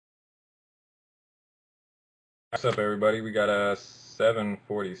What's up, everybody? We got a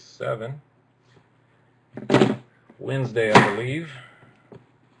 747 Wednesday, I believe.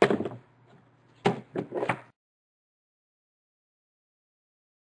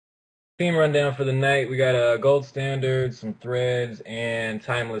 Team rundown for the night. We got a Gold Standard, some Threads, and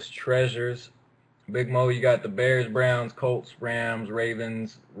Timeless Treasures. Big Mo, you got the Bears, Browns, Colts, Rams,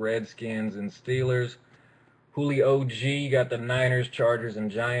 Ravens, Redskins, and Steelers. Julio G got the Niners, Chargers,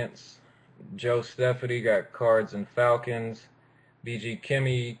 and Giants. Joe Stephanie got Cards and Falcons. BG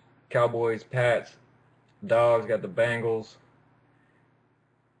Kimmy, Cowboys, Pats. Dogs got the Bengals.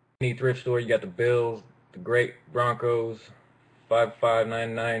 Any thrift store, you got the Bills, the Great Broncos.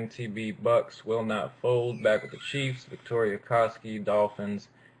 5599 TB Bucks will not fold. Back with the Chiefs. Victoria Koski, Dolphins.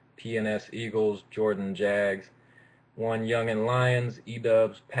 PNS Eagles. Jordan Jags. One Youngin Lions.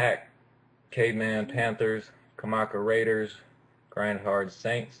 E-Dubs Pack. Caveman Panthers. Kamaka Raiders. Grindhard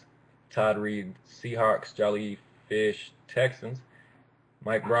Saints. Todd Reed Seahawks. Jolly Fish Texans.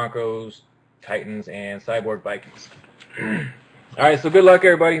 Mike Broncos, Titans, and Cyborg Vikings. All right, so good luck,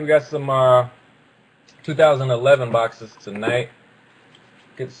 everybody. We got some 2011 boxes tonight.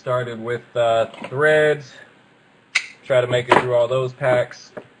 Get started with Threads. Try to make it through all those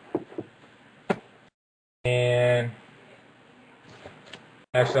packs. And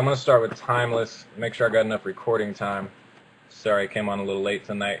actually, I'm going to start with Timeless. Make sure I got enough recording time. Sorry, I came on a little late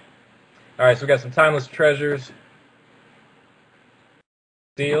tonight. All right, so we got some Timeless Treasures.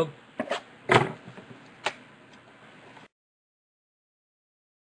 Sealed. All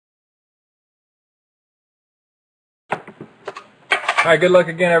right, good luck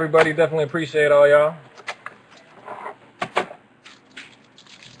again, everybody. Definitely appreciate all y'all.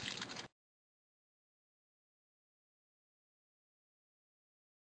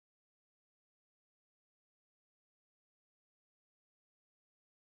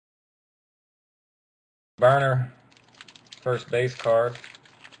 Burner, first base card.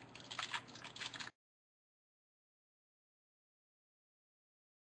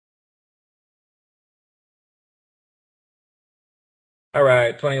 All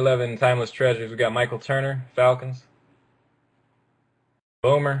right, 2011 Timeless Treasures. We got Michael Turner, Falcons.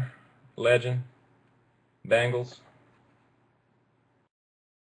 Boomer, Legend, Bengals.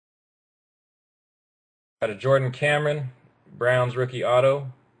 Got a Jordan Cameron, Browns rookie auto.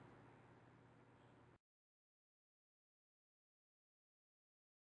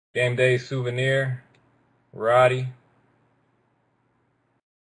 Game Day Souvenir, Roddy.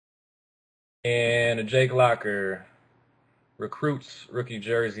 And a Jake Locker, Recruits rookie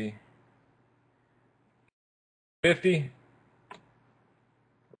jersey. 50.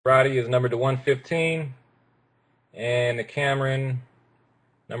 Roddy is numbered to 115. And the Cameron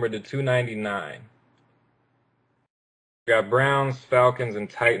numbered to 299. We got Browns, Falcons, and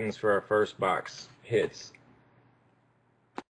Titans for our first box hits.